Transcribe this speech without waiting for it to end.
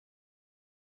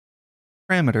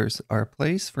Parameters are a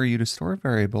place for you to store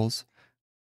variables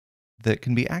that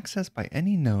can be accessed by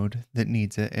any node that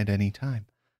needs it at any time.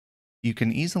 You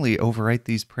can easily overwrite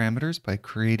these parameters by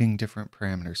creating different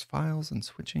parameters files and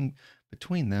switching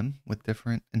between them with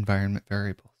different environment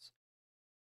variables.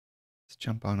 Let's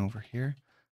jump on over here.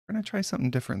 We're going to try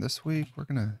something different this week. We're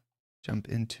going to jump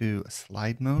into a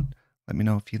slide mode. Let me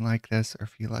know if you like this or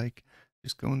if you like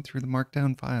just going through the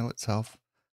markdown file itself.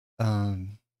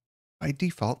 By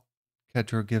default,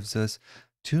 Kedro gives us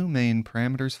two main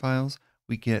parameters files.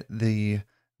 We get the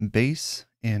base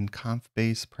in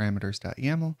conf-base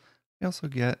parameters.yaml. We also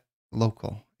get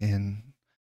local in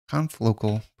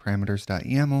conf-local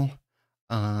parameters.yaml.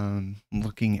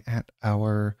 Looking at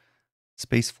our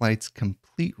spaceflights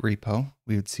complete repo,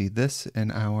 we would see this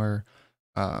in our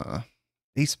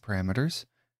base parameters,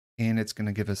 and it's going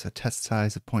to give us a test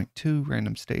size of 0.2,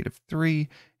 random state of 3,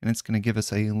 and it's going to give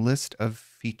us a list of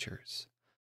features.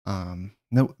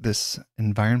 Note this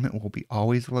environment will be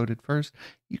always loaded first.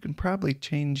 You can probably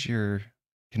change your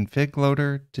config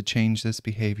loader to change this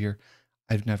behavior.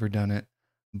 I've never done it,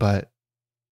 but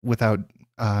without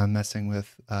messing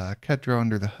with Kedro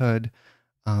under the hood,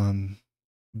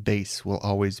 base will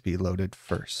always be loaded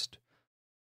first.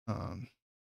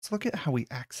 Let's look at how we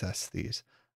access these.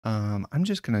 I'm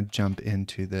just going to jump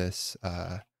into this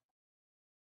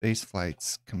base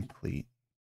flights complete.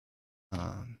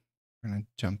 We're going to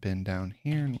jump in down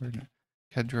here and we're going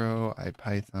to Kedro,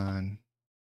 IPython.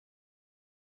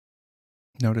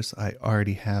 Notice I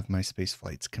already have my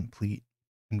spaceflights complete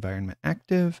environment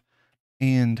active,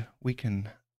 and we can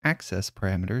access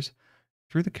parameters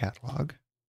through the catalog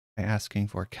by asking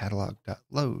for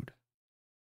catalog.load.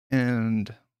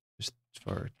 And just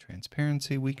for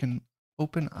transparency, we can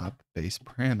open up base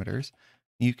parameters.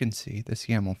 You can see this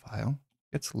YAML file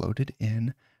gets loaded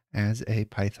in as a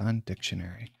Python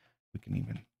dictionary. We can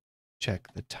even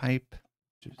check the type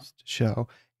just to show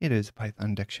it is a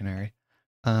Python dictionary.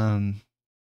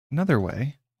 Another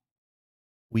way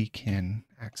we can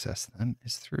access them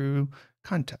is through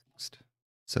context.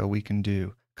 So we can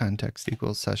do context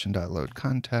equals session.load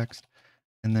context,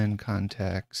 and then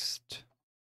context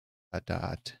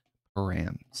dot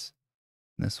params.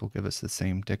 And this will give us the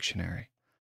same dictionary.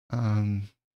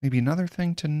 Maybe another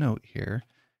thing to note here,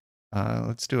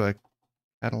 let's do a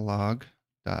catalog.list.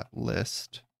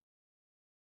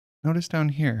 Notice down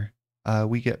here,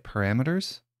 we get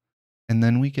parameters, and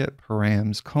then we get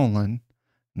params : and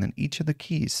then each of the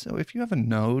keys. So if you have a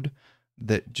node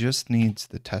that just needs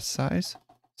the test size,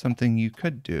 something you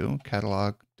could do,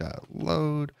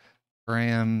 catalog.load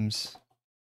params :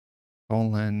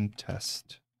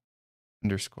 test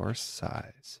underscore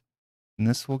size. And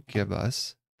this will give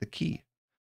us the key.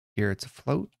 Here it's a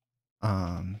float.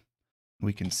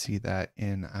 We can see that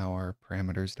in our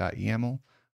parameters.yaml.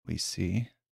 We see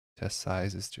test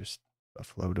size is just a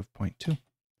float of 0.2.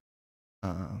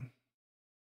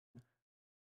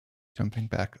 Jumping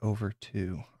back over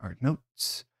to our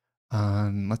notes,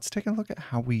 let's take a look at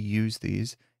how we use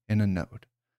these in a node.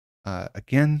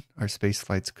 Again, our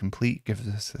spaceflights complete gives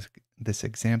us this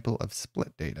example of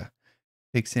split data.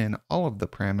 Takes in all of the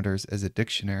parameters as a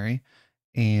dictionary,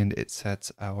 and it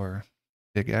sets our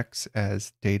big X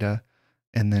as data,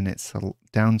 and then it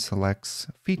down selects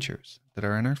features that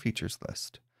are in our features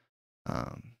list.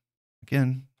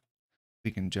 Again,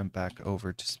 we can jump back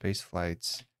over to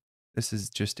spaceflights. This is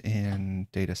just in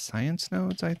data science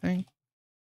nodes, I think.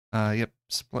 Yep,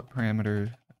 split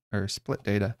parameter or split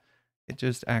data. It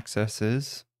just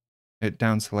accesses, it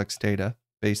down selects data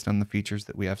based on the features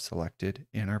that we have selected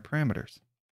in our parameters.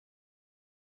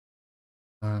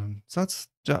 So let's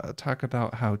talk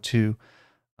about how to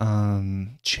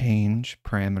change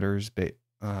parameters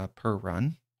per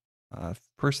run.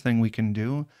 First thing we can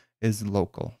do is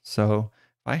local. So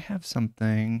if I have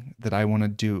something that I want to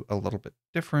do a little bit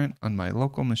different on my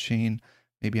local machine,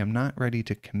 maybe I'm not ready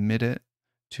to commit it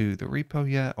to the repo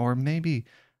yet, or maybe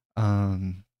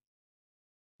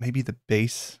maybe the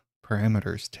base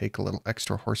parameters take a little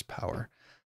extra horsepower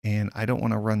and I don't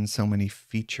want to run so many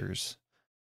features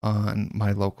on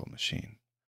my local machine.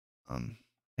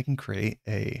 I can create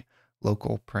a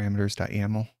local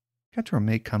parameters.yaml. Kedro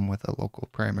may come with a local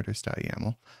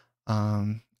parameters.yaml,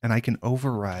 and I can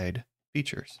override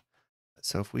features.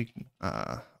 So if we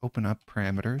open up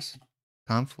parameters,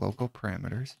 conf local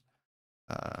parameters,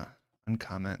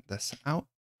 uncomment this out,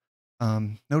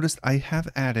 notice I have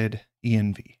added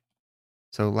env.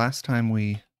 So last time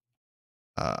we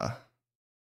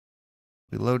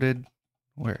loaded,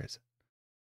 where is it?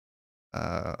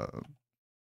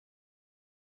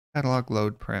 Catalog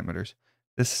load parameters.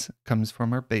 This comes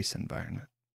from our base environment.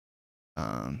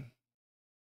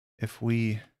 if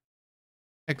we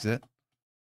exit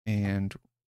and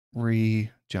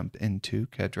jump into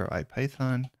Kedro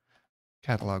IPython,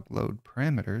 catalog load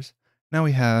parameters, now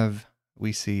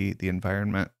we see the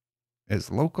environment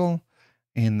is local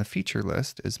and the feature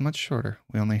list is much shorter.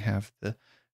 We only have the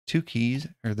two keys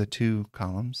or the two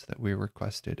columns that we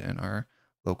requested in our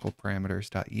local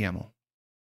parameters.yaml.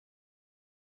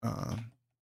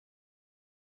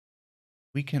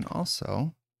 We can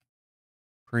also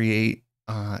create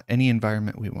any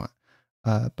environment we want.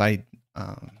 By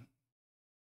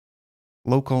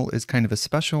local is kind of a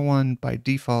special one. By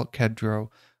default, Kedro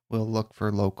will look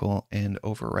for local and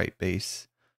overwrite base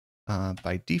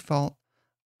by default.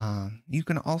 You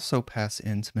can also pass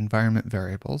in some environment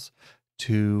variables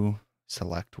to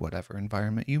select whatever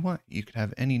environment you want. You could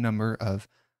have any number of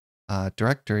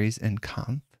directories in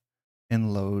conf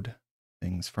and load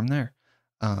things from there.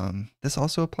 This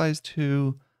also applies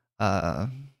to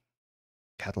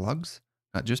catalogs,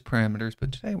 not just parameters,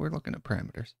 but today we're looking at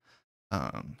parameters.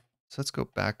 So let's go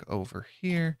back over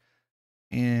here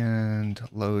and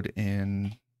load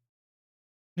in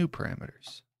new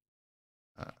parameters.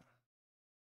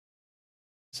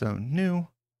 So new,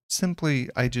 simply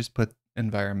I just put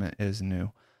environment is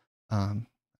new. I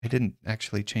didn't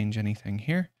actually change anything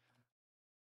here.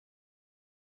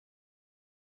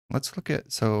 Let's look at,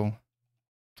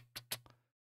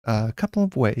 a couple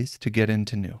of ways to get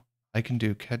into new. I can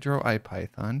do Kedro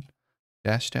IPython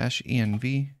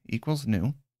 --env equals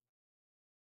new.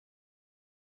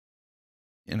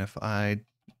 And if I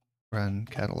run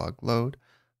catalog load,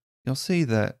 you'll see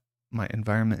that my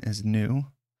environment is new.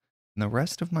 And the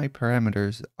rest of my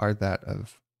parameters are that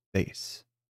of base,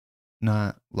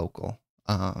 not local.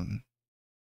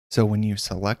 So when you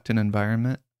select an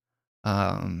environment,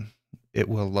 it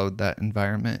will load that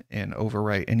environment and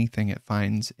overwrite anything it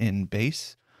finds in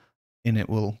base, and it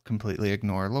will completely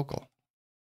ignore local.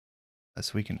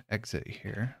 So we can exit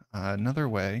here. Another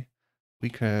way, we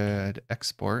could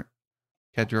export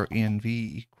Kedro env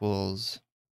equals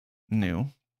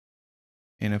new.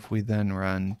 And if we then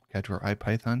run Kedro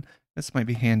IPython, this might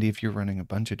be handy if you're running a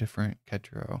bunch of different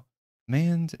Kedro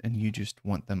commands and you just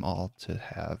want them all to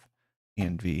have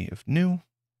env of new.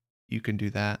 You can do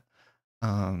that.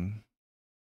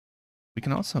 We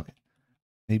can also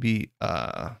maybe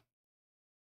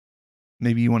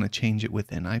you want to change it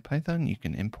within IPython. You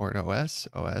can import os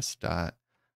dot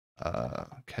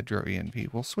Kedro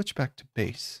env. We'll switch back to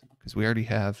base because we already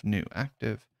have new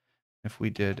active. If we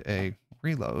did a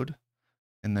reload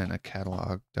and then a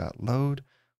catalog.load,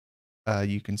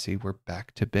 you can see we're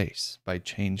back to base by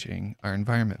changing our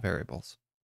environment variables.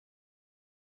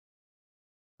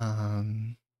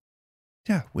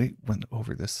 Yeah, we went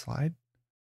over this slide.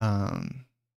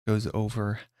 Goes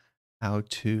over how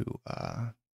to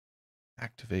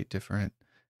activate different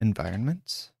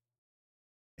environments.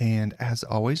 And as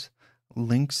always,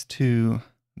 links to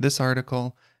this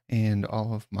article and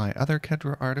all of my other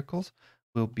Kedro articles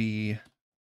will be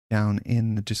down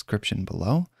in the description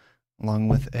below, along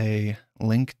with a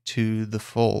link to the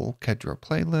full Kedro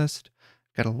playlist.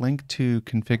 Got a link to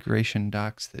configuration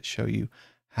docs that show you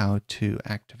how to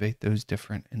activate those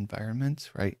different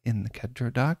environments right in the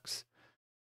Kedro docs.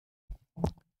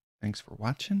 Thanks for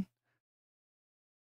watching.